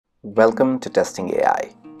Welcome to Testing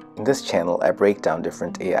AI. In this channel, I break down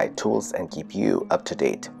different AI tools and keep you up to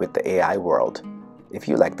date with the AI world. If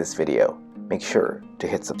you like this video, make sure to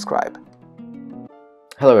hit subscribe.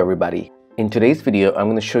 Hello everybody. In today's video, I'm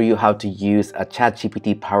going to show you how to use a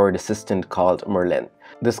ChatGPT powered assistant called Merlin.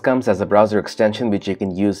 This comes as a browser extension which you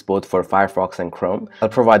can use both for Firefox and Chrome. I'll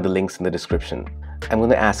provide the links in the description. I'm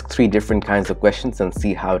going to ask 3 different kinds of questions and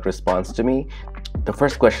see how it responds to me. The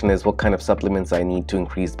first question is what kind of supplements I need to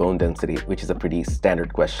increase bone density, which is a pretty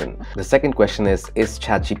standard question. The second question is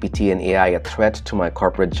ChatGPT and AI a threat to my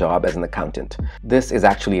corporate job as an accountant? This is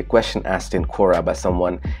actually a question asked in Quora by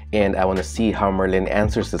someone, and I want to see how Merlin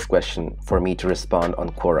answers this question for me to respond on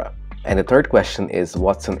Quora. And the third question is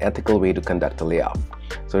what's an ethical way to conduct a layoff?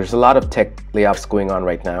 So there's a lot of tech layoffs going on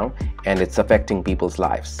right now, and it's affecting people's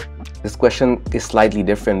lives. This question is slightly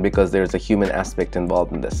different because there's a human aspect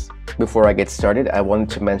involved in this. Before I get started, I wanted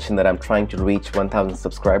to mention that I'm trying to reach 1,000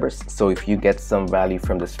 subscribers, so if you get some value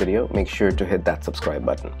from this video, make sure to hit that subscribe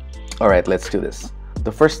button. Alright, let's do this.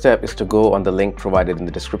 The first step is to go on the link provided in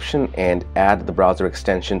the description and add the browser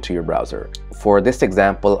extension to your browser. For this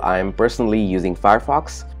example, I'm personally using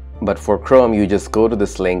Firefox, but for Chrome, you just go to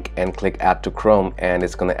this link and click Add to Chrome, and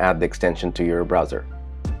it's going to add the extension to your browser.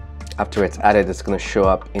 After it's added, it's going to show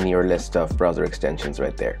up in your list of browser extensions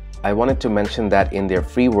right there. I wanted to mention that in their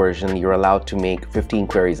free version, you're allowed to make 15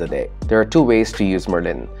 queries a day. There are 2 ways to use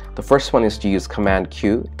Merlin. The first one is to use Command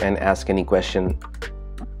Q and ask any question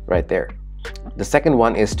right there. The second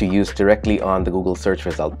one is to use directly on the Google search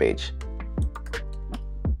result page.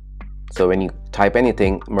 So when you type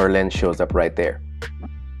anything, Merlin shows up right there.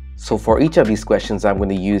 So for each of these questions, I'm going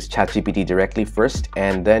to use ChatGPT directly first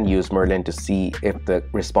and then use Merlin to see if the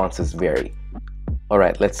responses vary.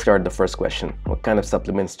 Alright, let's start the first question. What kind of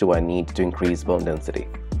supplements do I need to increase bone density?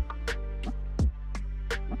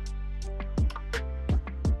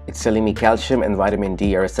 It's telling me calcium and vitamin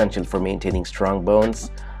D are essential for maintaining strong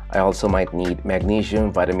bones. I also might need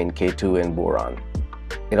magnesium, vitamin K2, and boron.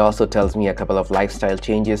 It also tells me a couple of lifestyle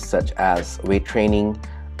changes such as weight training,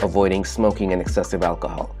 avoiding smoking, and excessive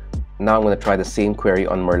alcohol. Now I'm going to try the same query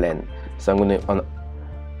on Merlin. So I'm going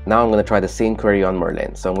to try the same query on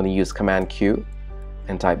Merlin. So I'm going to use Command Q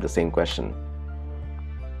and type the same question.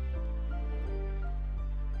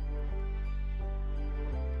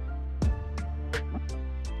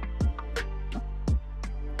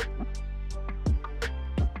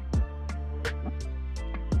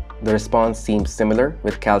 The response seems similar,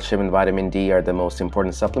 with calcium and vitamin D are the most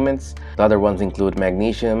important supplements. The other ones include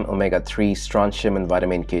magnesium, omega-3, strontium, and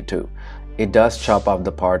vitamin K2. It does chop off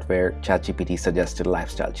the part where ChatGPT suggested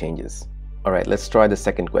lifestyle changes. Alright, let's try the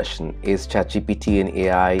second question. Is ChatGPT and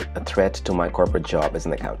AI a threat to my corporate job as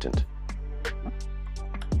an accountant?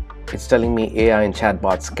 It's telling me AI and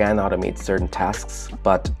chatbots can automate certain tasks,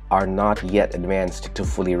 but are not yet advanced to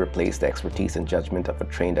fully replace the expertise and judgment of a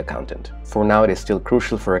trained accountant. For now, it is still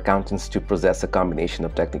crucial for accountants to possess a combination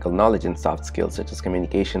of technical knowledge and soft skills such as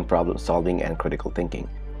communication, problem solving, and critical thinking.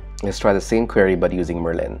 Let's try the same query but using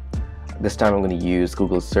Merlin. This time I'm going to use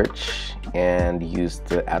Google search and use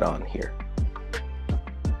the add-on here.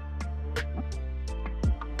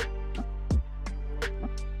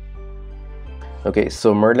 Okay,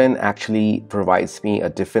 so Merlin actually provides me a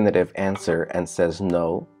definitive answer and says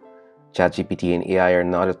no, ChatGPT and AI are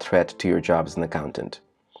not a threat to your job as an accountant.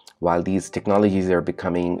 While these technologies are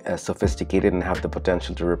becoming sophisticated and have the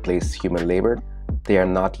potential to replace human labor, they are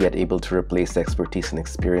not yet able to replace the expertise and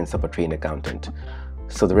experience of a trained accountant.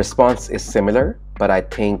 So the response is similar, but I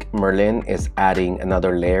think Merlin is adding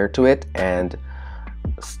another layer to it and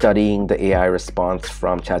studying the AI response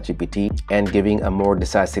from ChatGPT and giving a more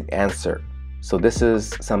decisive answer. So this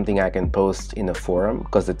is something I can post in a forum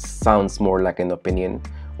because it sounds more like an opinion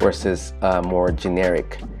versus a more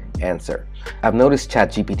generic answer. I've noticed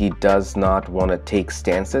ChatGPT does not want to take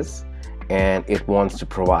stances and it wants to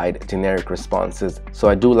provide generic responses. So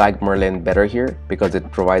I do like Merlin better here because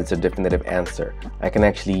it provides a definitive answer. I can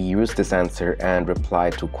actually use this answer and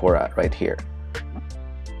reply to Quora right here.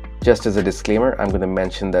 Just as a disclaimer, I'm going to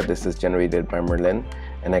mention that this is generated by Merlin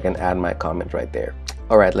and I can add my comment right there.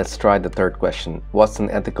 Alright, let's try the third question. What's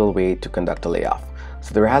an ethical way to conduct a layoff?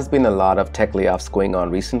 So there has been a lot of tech layoffs going on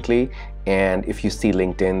recently, and if you see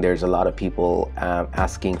LinkedIn, there's a lot of people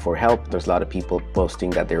asking for help. There's a lot of people posting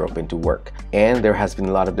that they're open to work. And there has been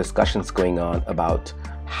a lot of discussions going on about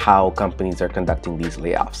how companies are conducting these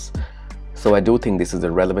layoffs. So I do think this is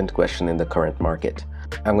a relevant question in the current market.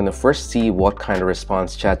 I'm going to first see what kind of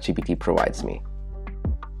response ChatGPT provides me.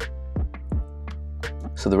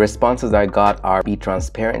 So the responses I got are: be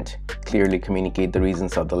transparent, clearly communicate the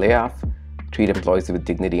reasons of the layoff, treat employees with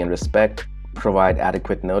dignity and respect, provide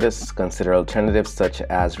adequate notice, consider alternatives such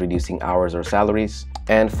as reducing hours or salaries,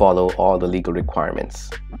 and follow all the legal requirements.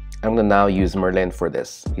 I'm going to now use Merlin for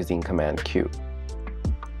this using Command Q.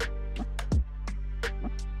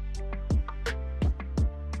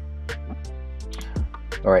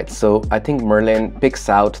 Alright, so I think Merlin picks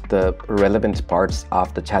out the relevant parts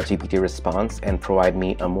of the ChatGPT response and provide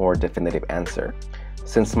me a more definitive answer.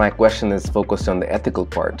 Since my question is focused on the ethical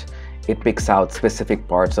part, it picks out specific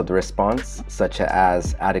parts of the response, such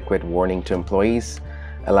as adequate warning to employees,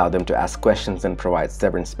 allow them to ask questions, and provide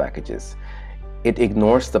severance packages. It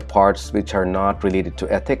ignores the parts which are not related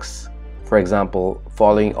to ethics. For example,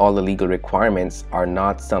 following all the legal requirements are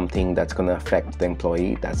not something that's going to affect the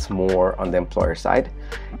employee. That's more on the employer side.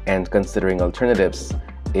 And considering alternatives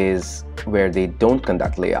is where they don't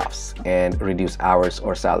conduct layoffs and reduce hours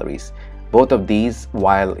or salaries. Both of these,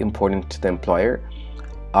 while important to the employer,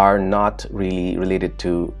 are not really related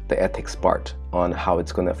to the ethics part on how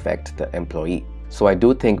it's going to affect the employee. So I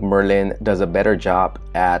do think Merlin does a better job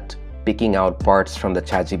at picking out parts from the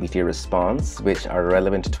ChatGPT response which are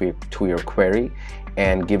relevant to your query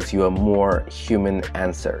and gives you a more human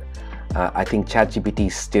answer. I think ChatGPT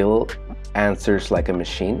still answers like a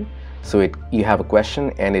machine. So you have a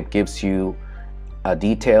question and it gives you a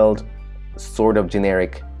detailed, sort of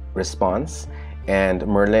generic response, and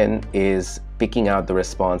Merlin is picking out the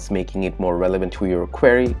response, making it more relevant to your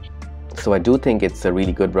query. So I do think it's a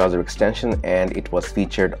really good browser extension, and it was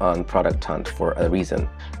featured on Product Hunt for a reason.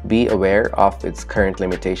 Be aware of its current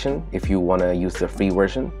limitation if you want to use the free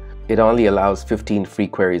version. It only allows 15 free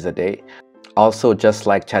queries a day. Also, just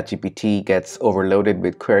like ChatGPT gets overloaded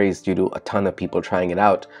with queries due to a ton of people trying it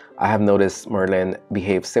out, I have noticed Merlin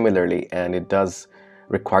behaves similarly, and it does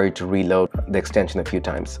require you to reload the extension a few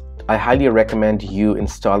times. I highly recommend you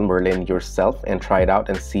install Merlin yourself and try it out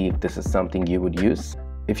and see if this is something you would use.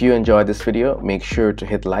 If you enjoyed this video, make sure to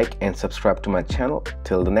hit like and subscribe to my channel.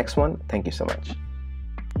 Till the next one, thank you so much.